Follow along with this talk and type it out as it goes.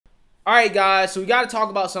All right, guys, so we got to talk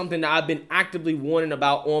about something that I've been actively warning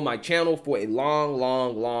about on my channel for a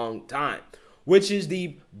long time, which is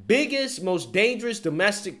the biggest, most dangerous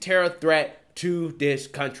domestic terror threat to this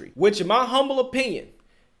country, which in my humble opinion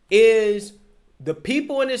is the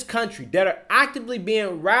people in this country that are actively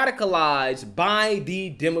being radicalized by the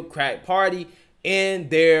Democratic Party and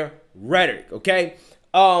their rhetoric, okay?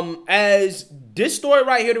 As this story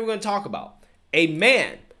right here that we're going to talk about, a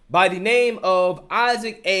man by the name of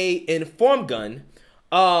Isaac A. Nformangum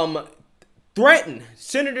threatened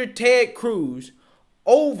Senator Ted Cruz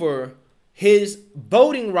over his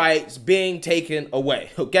voting rights being taken away,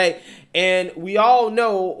 okay? And we all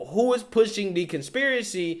know who is pushing the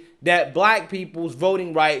conspiracy that black people's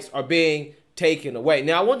voting rights are being taken away.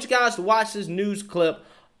 Now, I want you guys to watch this news clip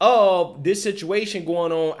of this situation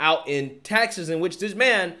going on out in Texas, in which this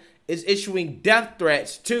man is issuing death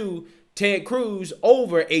threats to Ted Cruz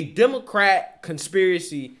over a Democrat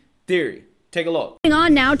conspiracy theory. Take a look. Moving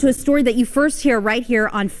on now to a story that you first hear right here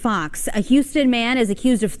on Fox. A Houston man is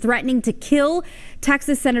accused of threatening to kill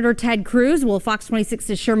Texas Senator Ted Cruz. Well, Fox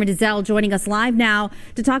 26's Sherman Dizelle joining us live now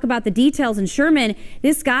to talk about the details. And Sherman,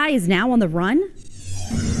 this guy is now on the run?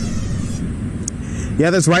 Yeah,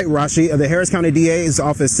 that's right, Rashi. The Harris County DA's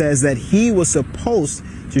office says that he was supposed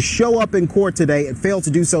to show up in court today and failed to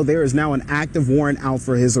do so. There is now an active warrant out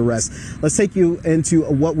for his arrest. Let's take you into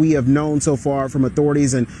what we have known so far from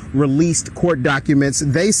authorities and released court documents.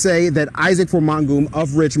 They say that Isaac Nformangum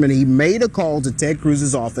of Richmond, he made a call to Ted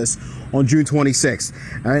Cruz's office on June 26th.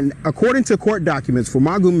 And according to court documents,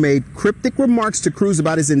 Nformangum made cryptic remarks to Cruz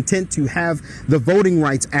about his intent to have the Voting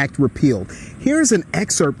Rights Act repealed. Here's an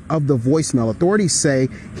excerpt of the voicemail. Authorities say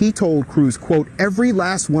he told Cruz, quote, "Every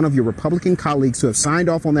last one of your Republican colleagues who have signed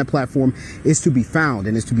off on that platform is to be found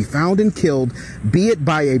and killed, be it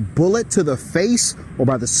by a bullet to the face or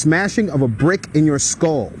by the smashing of a brick in your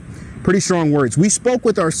skull." Pretty strong words. We spoke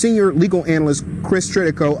with our senior legal analyst, Chris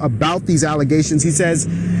Tritico, about these allegations. He says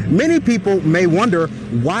many people may wonder,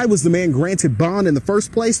 why was the man granted bond in the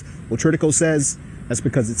first place? Well, Tritico says that's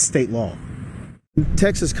because it's state law.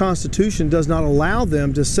 Texas Constitution does not allow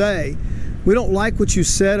them to say, we don't like what you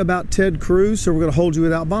said about Ted Cruz, so we're going to hold you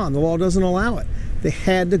without bond. The law doesn't allow it. They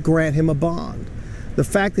had to grant him a bond. The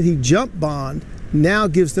fact that he jumped bond now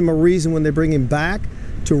gives them a reason when they bring him back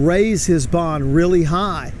to raise his bond really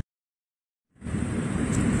high.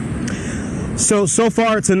 So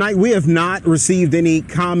far tonight, we have not received any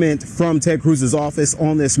comment from Ted Cruz's office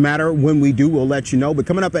on this matter. When we do, we'll let you know. But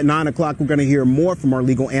coming up at 9 o'clock, we're going to hear more from our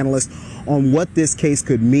legal analyst on what this case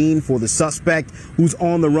could mean for the suspect who's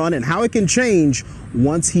on the run and how it can change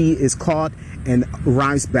once he is caught and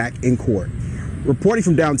arrives back in court. Reporting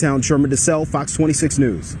from downtown, Sherman Dizelle, Fox 26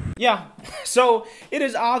 News. Yeah, so it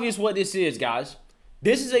is obvious what this is, guys.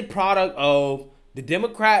 This is a product of the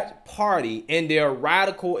Democrat Party and their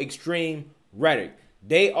radical extreme rhetoric.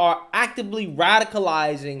 They are actively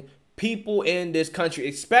radicalizing people in this country,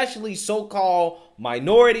 especially so-called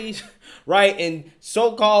minorities, right? And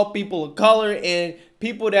so-called people of color and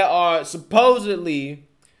people that are supposedly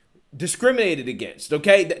discriminated against,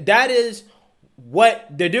 okay? That is what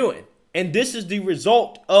they're doing. And this is the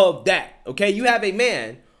result of that, okay? You have a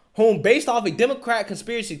man whom, based off a Democrat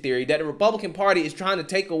conspiracy theory that the Republican Party is trying to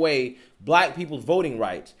take away black people's voting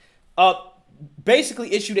rights,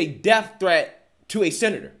 basically issued a death threat to a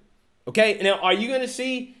senator, okay? Now, are you going to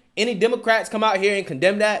see any Democrats come out here and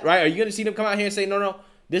condemn that, right? Are you going to see them come out here and say, no,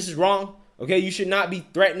 this is wrong, okay? You should not be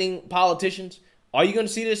threatening politicians. Are you going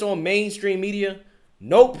to see this on mainstream media?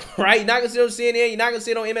 Nope, right? You're not going to see it on CNN. You're not going to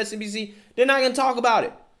see it on MSNBC. They're not going to talk about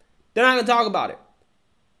it. They're not going to talk about it.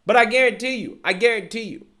 But I guarantee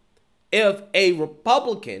you, if a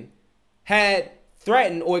Republican had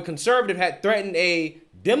threatened, or a conservative had threatened a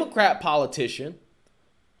Democrat politician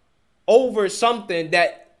over something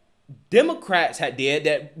that Democrats had did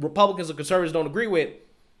that Republicans or conservatives don't agree with,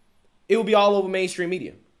 it would be all over mainstream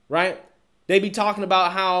media, right? They'd be talking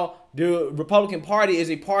about how the Republican Party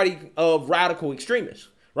is a party of radical extremists,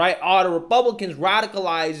 right? Are the Republicans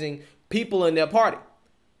radicalizing people in their party?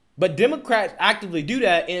 But Democrats actively do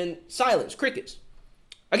that in silence, crickets.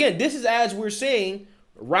 Again, this is as we're seeing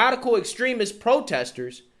radical extremist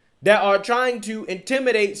protesters that are trying to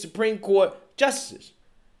intimidate Supreme Court justices.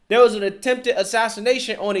 There was an attempted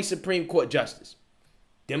assassination on a Supreme Court justice.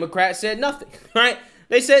 Democrats said nothing, right?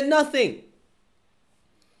 They said nothing.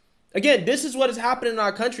 Again, this is what is happening in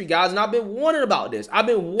our country, guys, and I've been warning about this. I've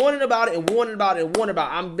been warning about it and warning about it and warning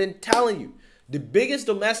about it. I've been telling you, the biggest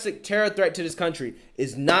domestic terror threat to this country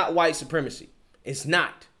is not white supremacy. It's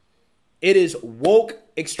not. It is woke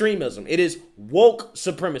extremism. It is woke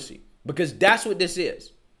supremacy, because that's what this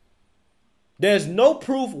is. There's no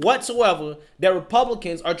proof whatsoever that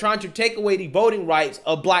Republicans are trying to take away the voting rights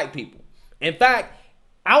of black people. In fact,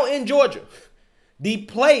 out in Georgia, the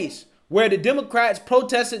place where the Democrats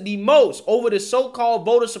protested the most over the so-called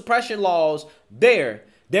voter suppression laws, there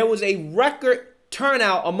was a record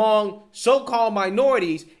turnout among so-called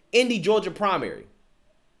minorities in the Georgia primary.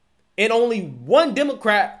 And only one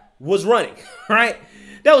Democrat was running, right?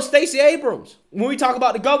 That was Stacey Abrams when we talk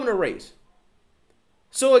about the governor race.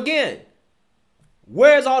 So again,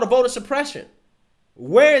 where's all the voter suppression?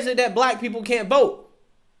 Where is it that black people can't vote?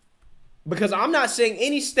 Because I'm not seeing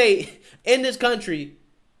any state in this country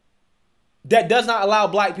that does not allow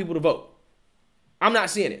black people to vote. I'm not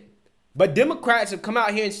seeing it. But Democrats have come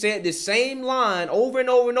out here and said this same line over and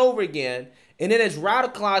over and over again, and it has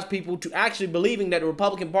radicalized people to actually believing that the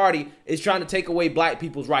Republican Party is trying to take away black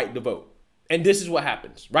people's right to vote. And this is what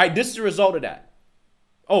happens, right? This is the result of that.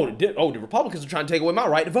 The Republicans are trying to take away my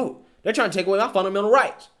right to vote. They're trying to take away my fundamental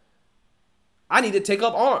rights. I need to take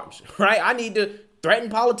up arms, right? I need to threaten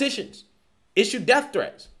politicians, issue death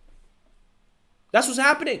threats. That's what's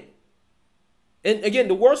happening. And again,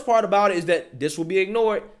 the worst part about it is that this will be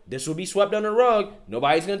ignored. This will be swept under the rug.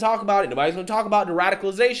 Nobody's going to talk about it. Nobody's going to talk about the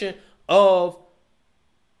radicalization of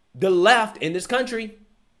the left in this country.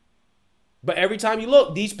 But every time you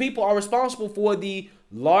look, these people are responsible for the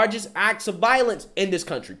largest acts of violence in this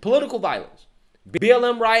country. Political violence.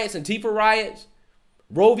 BLM riots, Antifa riots,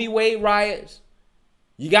 Roe v. Wade riots.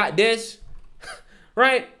 You got this,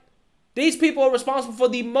 right? These people are responsible for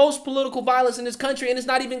the most political violence in this country, and it's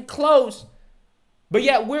not even close. But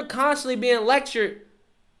yet we're constantly being lectured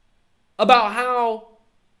about how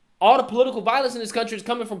all the political violence in this country is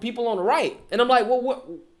coming from people on the right. And I'm like,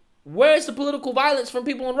 well, where's the political violence from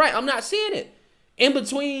people on the right? I'm not seeing it. In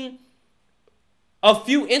between a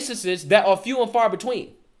few instances that are few and far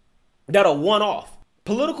between, that are one-off.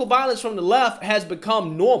 Political violence from the left has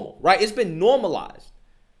become normal, right? It's been normalized.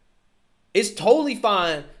 It's totally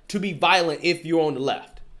fine to be violent if you're on the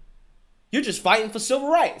left. You're just fighting for civil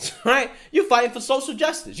rights, right? You're fighting for social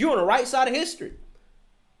justice. You're on the right side of history.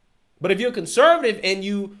 But if you're conservative and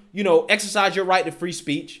you exercise your right to free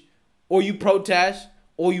speech, or you protest,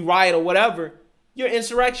 or you riot or whatever, you're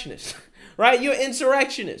insurrectionist, right? You're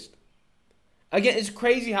insurrectionist. Again, it's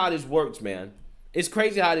crazy how this works, man. It's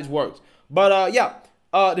crazy how this works. But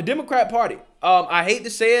the Democrat Party, I hate to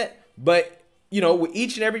say it, but with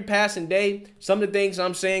each and every passing day, some of the things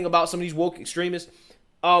I'm saying about some of these woke extremists,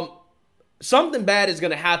 something bad is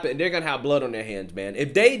going to happen, and they're going to have blood on their hands, man.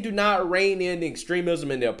 If they do not rein in the extremism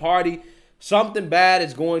in their party, something bad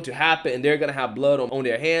is going to happen, and they're going to have blood on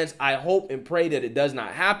their hands. I hope and pray that it does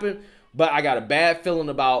not happen, but I got a bad feeling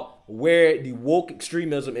about where the woke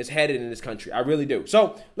extremism is headed in this country. I really do.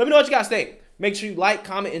 So let me know what you guys think. Make sure you like,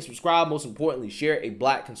 comment, and subscribe. Most importantly, share a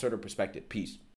black conservative perspective. Peace.